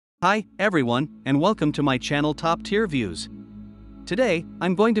Hi, everyone, and welcome to my channel Top Tier Views. Today,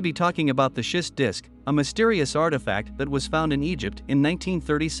 I'm going to be talking about the schist disc, a mysterious artifact that was found in Egypt in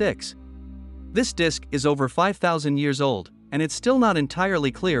 1936. This disc is over 5,000 years old, and it's still not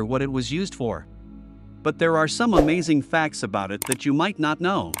entirely clear what it was used for. But there are some amazing facts about it that you might not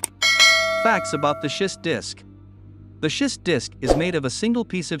know. Facts about the schist disc. The schist disc is made of a single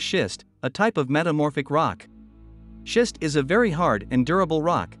piece of schist, a type of metamorphic rock. Schist is a very hard and durable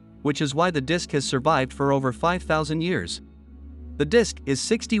rock, which is why the disc has survived for over 5,000 years. The disc is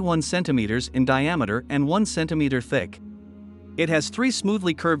 61 centimeters in diameter and 1 centimeter thick. It has 3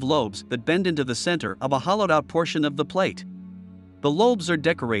 smoothly curved lobes that bend into the center of a hollowed-out portion of the plate. The lobes are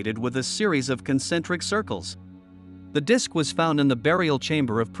decorated with a series of concentric circles. The disc was found in the burial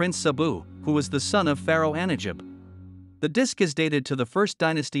chamber of Prince Sabu, who was the son of Pharaoh Anajib. The disc is dated to the first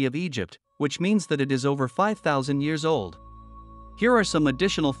dynasty of Egypt, which means that it is over 5,000 years old. Here are some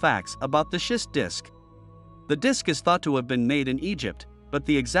additional facts about the schist disc. The disc is thought to have been made in Egypt, but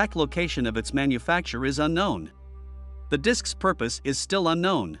the exact location of its manufacture is unknown. The disc's purpose is still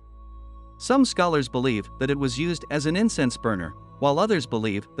unknown. Some scholars believe that it was used as an incense burner, while others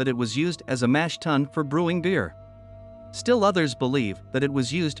believe that it was used as a mash tun for brewing beer. Still others believe that it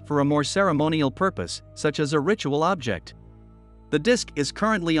was used for a more ceremonial purpose, such as a ritual object. The disc is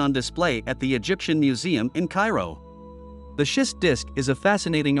currently on display at the Egyptian Museum in Cairo. The schist disc is a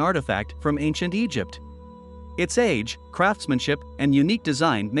fascinating artifact from ancient Egypt. Its age, craftsmanship, and unique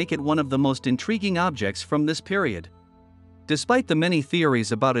design make it one of the most intriguing objects from this period. Despite the many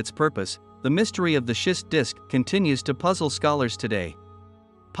theories about its purpose, the mystery of the schist disc continues to puzzle scholars today.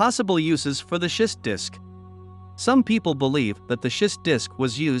 Possible uses for the schist disc. Some people believe that the schist disc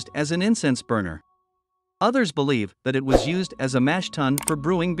was used as an incense burner. Others believe that it was used as a mash tun for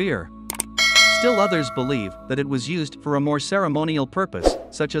brewing beer. Still others believe that it was used for a more ceremonial purpose,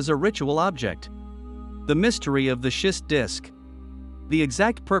 such as a ritual object. The mystery of the schist disc. The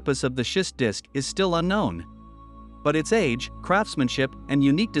exact purpose of the schist disc is still unknown. But its age, craftsmanship, and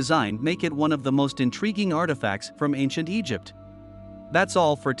unique design make it one of the most intriguing artifacts from ancient Egypt. That's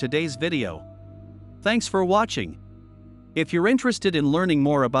all for today's video. Thanks for watching. If you're interested in learning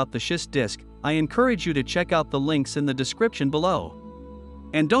more about the schist disc, I encourage you to check out the links in the description below.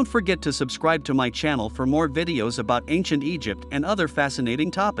 And don't forget to subscribe to my channel for more videos about ancient Egypt and other fascinating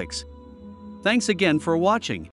topics. Thanks again for watching.